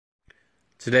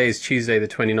Today is Tuesday, the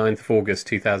 29th of August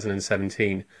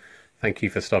 2017. Thank you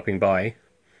for stopping by.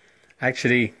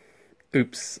 Actually,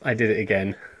 oops, I did it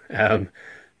again.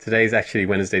 Today is actually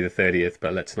Wednesday the 30th,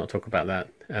 but let's not talk about that.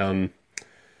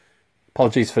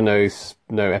 Apologies for no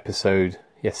episode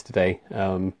yesterday.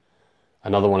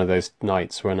 Another one of those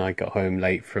nights when I got home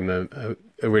late from a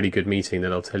really good meeting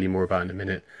that I'll tell you more about in a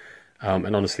minute.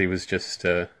 And honestly was just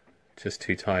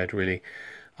too tired, really.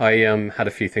 I had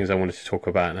a few things I wanted to talk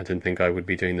about, and I didn't think I would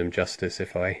be doing them justice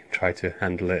if I tried to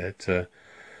handle it at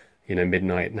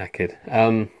midnight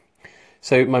knackered.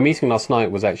 So my meeting last night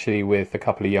was actually with a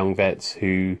couple of young vets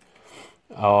who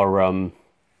are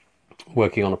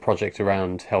working on a project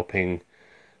around helping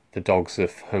the dogs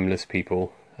of homeless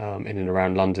people in and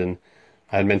around London.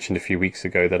 I had mentioned a few weeks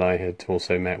ago that I had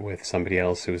also met with somebody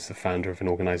else who was the founder of an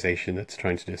organisation that's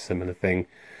trying to do a similar thing.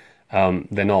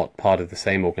 They're not part of the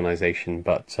same organisation,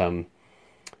 but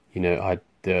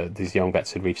these young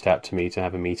vets had reached out to me to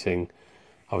have a meeting.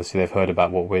 Obviously, they've heard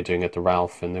about what we're doing at the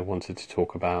Ralph, and they wanted to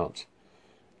talk about,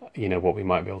 what we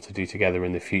might be able to do together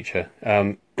in the future.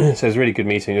 So it was a really good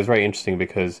meeting. It was very interesting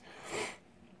because,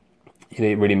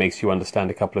 it really makes you understand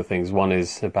a couple of things. One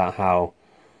is about how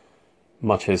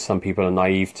much as some people are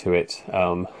naive to it,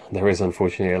 there is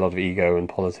unfortunately a lot of ego and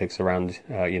politics around,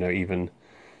 even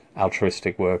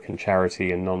altruistic work and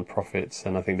charity and non-profits,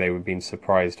 and I think they were being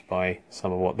surprised by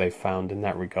some of what they found in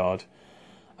that regard.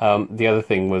 The other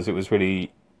thing was it was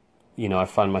really, I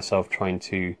find myself trying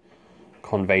to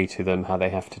convey to them how they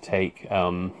have to take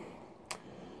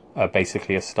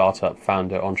basically a startup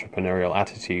founder entrepreneurial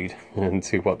attitude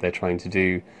into what they're trying to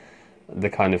do. The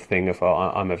kind of thing of,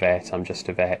 oh, I'm a vet, I'm just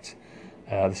a vet.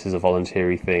 This is a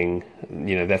voluntary thing,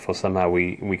 therefore somehow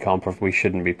we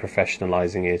shouldn't be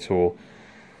professionalizing it or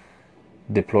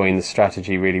deploying the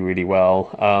strategy really, really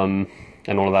well,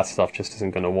 and all of that stuff just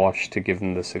isn't going to wash to give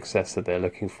them the success that they're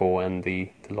looking for and the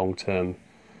long-term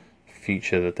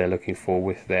future that they're looking for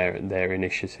with their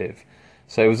initiative.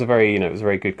 So it was a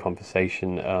very good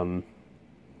conversation, and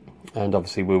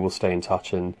obviously we will stay in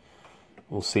touch, and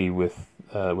we'll see with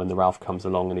when the Ralph comes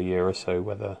along in a year or so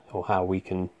whether or how we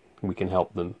can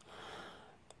help them.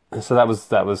 So that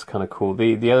was kind of cool.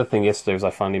 The other thing yesterday was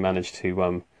I finally managed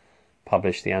to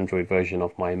publish the Android version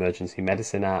of my emergency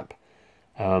medicine app.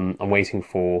 I'm waiting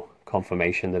for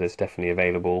confirmation that it's definitely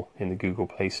available in the Google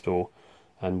Play Store,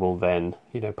 and will then,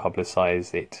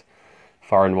 publicize it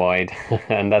far and wide.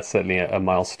 And that's certainly a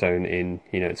milestone in,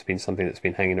 it's been something that's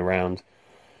been hanging around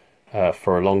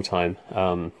for a long time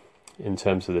in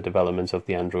terms of the development of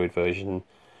the Android version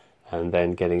and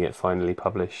then getting it finally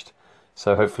published.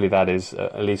 So hopefully that is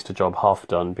at least a job half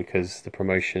done, because the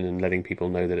promotion and letting people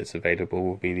know that it's available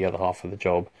will be the other half of the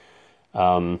job.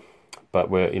 But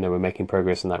we're making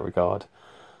progress in that regard,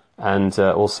 and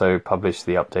also published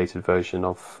the updated version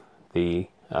of the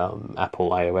Apple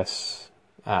iOS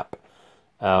app.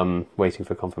 Waiting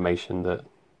for confirmation that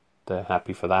they're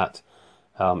happy for that.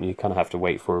 You kind of have to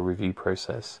wait for a review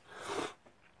process.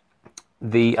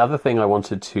 The other thing I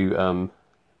wanted to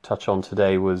touch on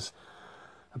today was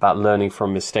about learning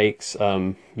from mistakes.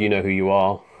 You know who you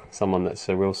are, someone that's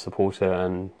a real supporter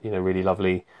and, really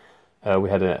lovely. We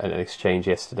had an exchange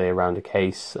yesterday around a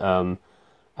case, and,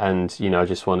 I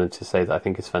just wanted to say that I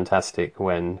think it's fantastic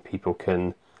when people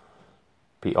can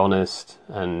be honest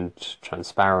and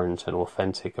transparent and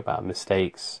authentic about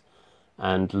mistakes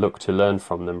and look to learn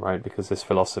from them, right? Because this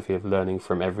philosophy of learning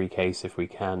from every case, if we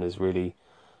can, is really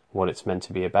what it's meant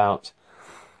to be about.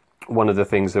 One of the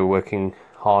things that we're working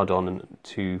hard on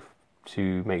to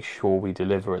make sure we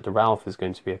deliver at the Ralph is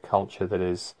going to be a culture that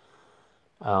is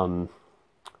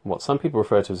what some people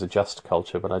refer to as a just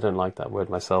culture, but I don't like that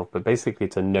word myself. But basically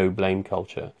it's a no blame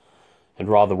culture, and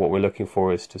rather what we're looking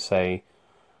for is to say,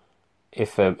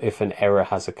 if an error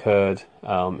has occurred,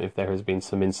 if there has been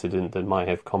some incident that might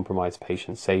have compromised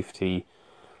patient safety,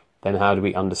 then how do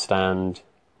we understand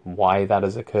why that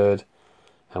has occurred?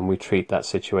 And we treat that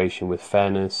situation with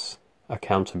fairness,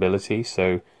 accountability.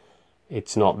 So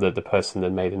it's not that the person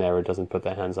that made an error doesn't put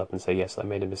their hands up and say, yes, I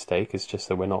made a mistake. It's just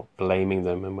that we're not blaming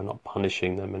them, and we're not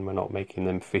punishing them, and we're not making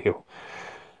them feel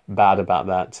bad about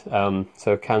that.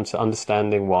 So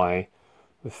understanding why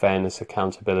with fairness,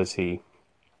 accountability,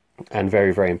 and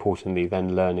very, very importantly,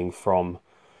 then learning from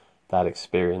that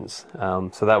experience.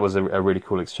 So that was a really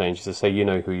cool exchange to say, you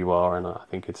know who you are, and I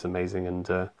think it's amazing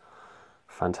and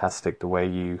fantastic the way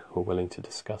you were willing to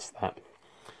discuss that.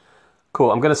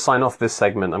 Cool. I'm going to sign off this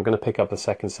segment. I'm going to pick up a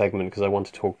second segment because I want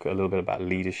to talk a little bit about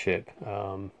leadership.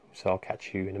 So I'll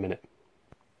catch you in a minute.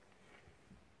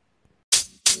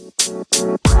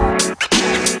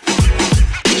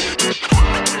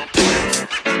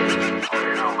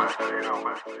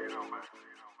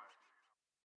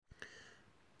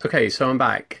 Okay, so I'm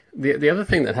back. The other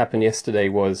thing that happened yesterday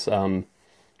was I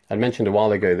mentioned a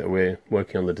while ago that we're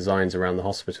working on the designs around the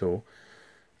hospital,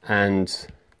 and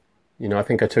I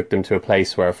think I took them to a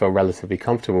place where I felt relatively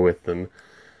comfortable with them.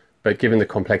 But given the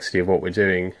complexity of what we're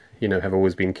doing, have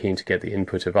always been keen to get the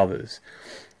input of others.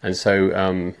 And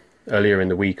so earlier in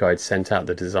the week, I'd sent out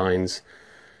the designs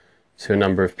to a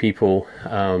number of people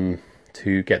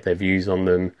to get their views on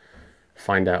them,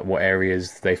 find out what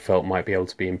areas they felt might be able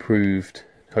to be improved,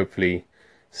 hopefully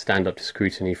stand up to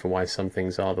scrutiny for why some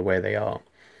things are the way they are.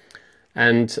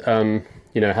 And,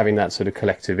 having that sort of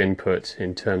collective input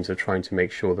in terms of trying to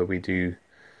make sure that we do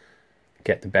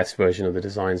get the best version of the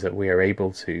designs that we are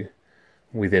able to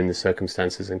within the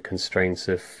circumstances and constraints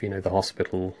of, the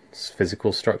hospital's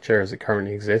physical structure as it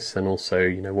currently exists, and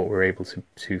also, what we're able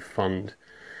to fund.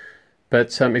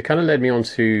 But it kind of led me on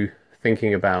to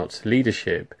thinking about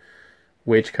leadership,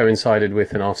 which coincided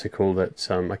with an article that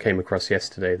I came across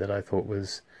yesterday that I thought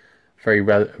was very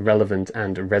relevant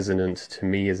and resonant to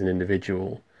me as an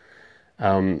individual,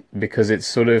 because it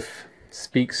sort of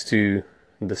speaks to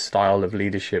the style of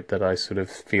leadership that I sort of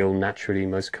feel naturally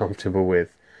most comfortable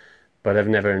with, but I've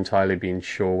never entirely been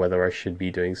sure whether I should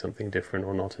be doing something different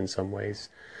or not in some ways.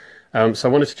 So I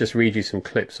wanted to just read you some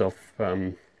clips off,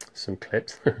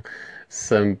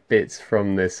 some bits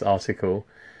from this article.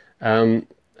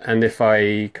 And if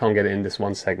I can't get it in this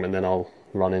one segment, then I'll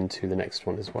run into the next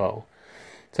one as well.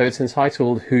 So it's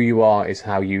entitled "Who You Are is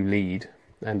How You Lead,"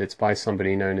 and it's by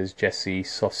somebody known as Jesse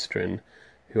Sostrin,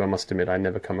 who I must admit I'd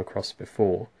never come across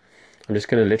before. I'm just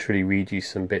going to literally read you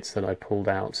some bits that I pulled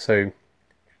out. So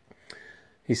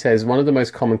he says, "One of the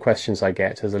most common questions I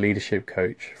get as a leadership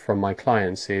coach from my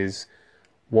clients is,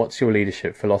 'What's your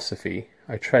leadership philosophy?'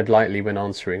 I tread lightly when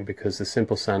answering because the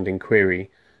simple sounding query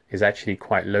is actually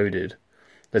quite loaded.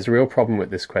 There's a real problem with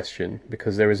this question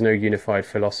because there is no unified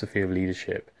philosophy of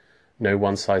leadership, no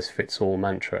one-size-fits-all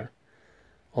mantra.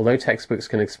 Although textbooks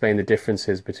can explain the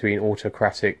differences between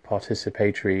autocratic,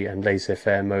 participatory, and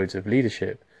laissez-faire modes of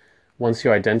leadership, once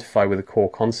you identify with a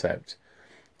core concept,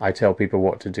 I tell people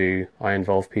what to do, I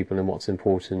involve people in what's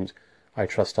important, I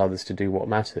trust others to do what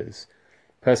matters,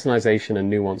 personalization and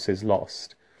nuance is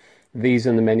lost. These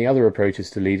and the many other approaches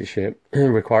to leadership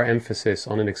require emphasis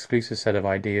on an exclusive set of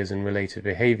ideas and related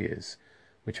behaviors,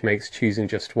 which makes choosing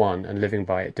just one and living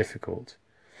by it difficult.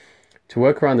 To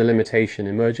work around the limitation,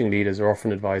 emerging leaders are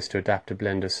often advised to adapt a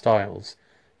blend of styles,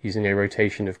 using a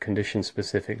rotation of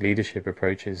condition-specific leadership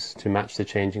approaches to match the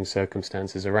changing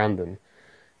circumstances around them.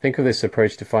 Think of this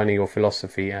approach defining your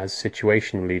philosophy as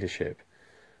situational leadership.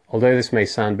 Although this may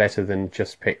sound better than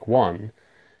just pick one,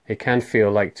 it can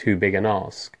feel like too big an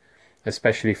ask,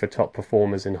 especially for top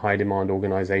performers in high-demand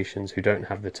organizations who don't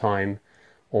have the time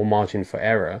or margin for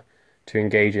error to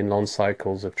engage in long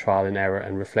cycles of trial and error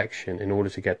and reflection in order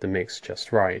to get the mix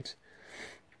just right.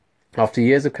 After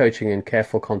years of coaching and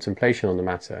careful contemplation on the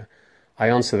matter, I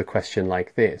answer the question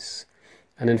like this.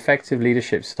 An effective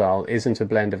leadership style isn't a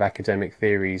blend of academic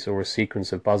theories or a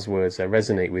sequence of buzzwords that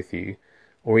resonate with you,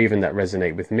 or even that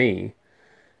resonate with me.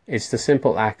 It's the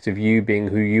simple act of you being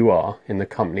who you are in the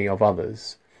company of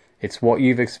others. It's what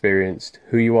you've experienced,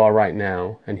 who you are right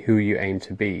now, and who you aim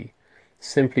to be.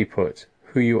 Simply put,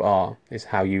 who you are is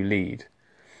how you lead.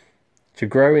 To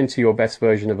grow into your best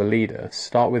version of a leader,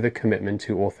 start with a commitment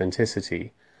to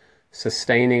authenticity.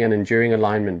 Sustaining and enduring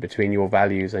alignment between your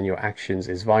values and your actions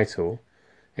is vital.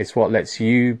 It's what lets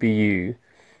you be you,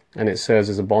 and it serves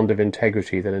as a bond of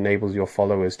integrity that enables your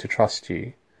followers to trust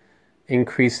you.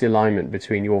 Increase the alignment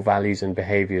between your values and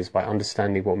behaviors by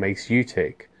understanding what makes you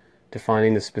tick,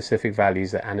 defining the specific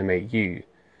values that animate you,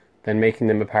 then making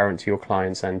them apparent to your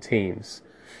clients and teams.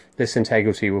 This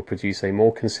integrity will produce a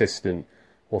more consistent,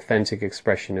 authentic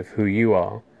expression of who you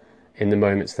are in the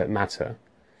moments that matter.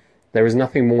 There is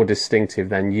nothing more distinctive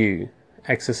than you,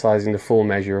 exercising the full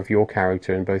measure of your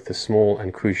character in both the small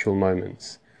and crucial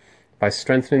moments. By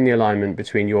strengthening the alignment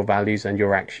between your values and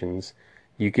your actions,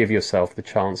 you give yourself the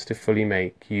chance to fully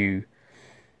make you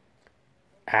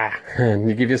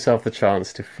give yourself the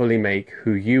chance to fully make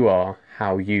who you are,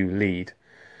 how you lead.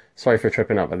 Sorry for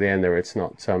tripping up at the end there, it's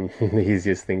not the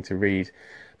easiest thing to read.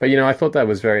 But I thought that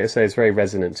was it's very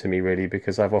resonant to me really,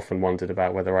 because I've often wondered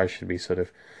about whether I should be sort of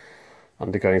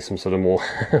undergoing some sort of more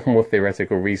more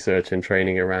theoretical research and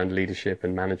training around leadership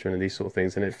and management and these sort of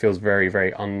things, and it feels very,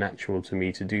 very unnatural to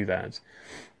me to do that.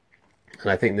 And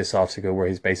I think this article where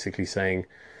he's basically saying,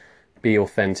 be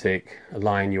authentic,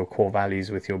 align your core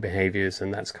values with your behaviors,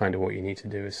 and that's kind of what you need to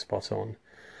do, is spot on.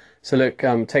 So look,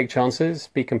 take chances,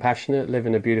 be compassionate, live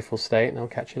in a beautiful state, and I'll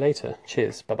catch you later.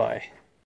 Cheers, bye-bye.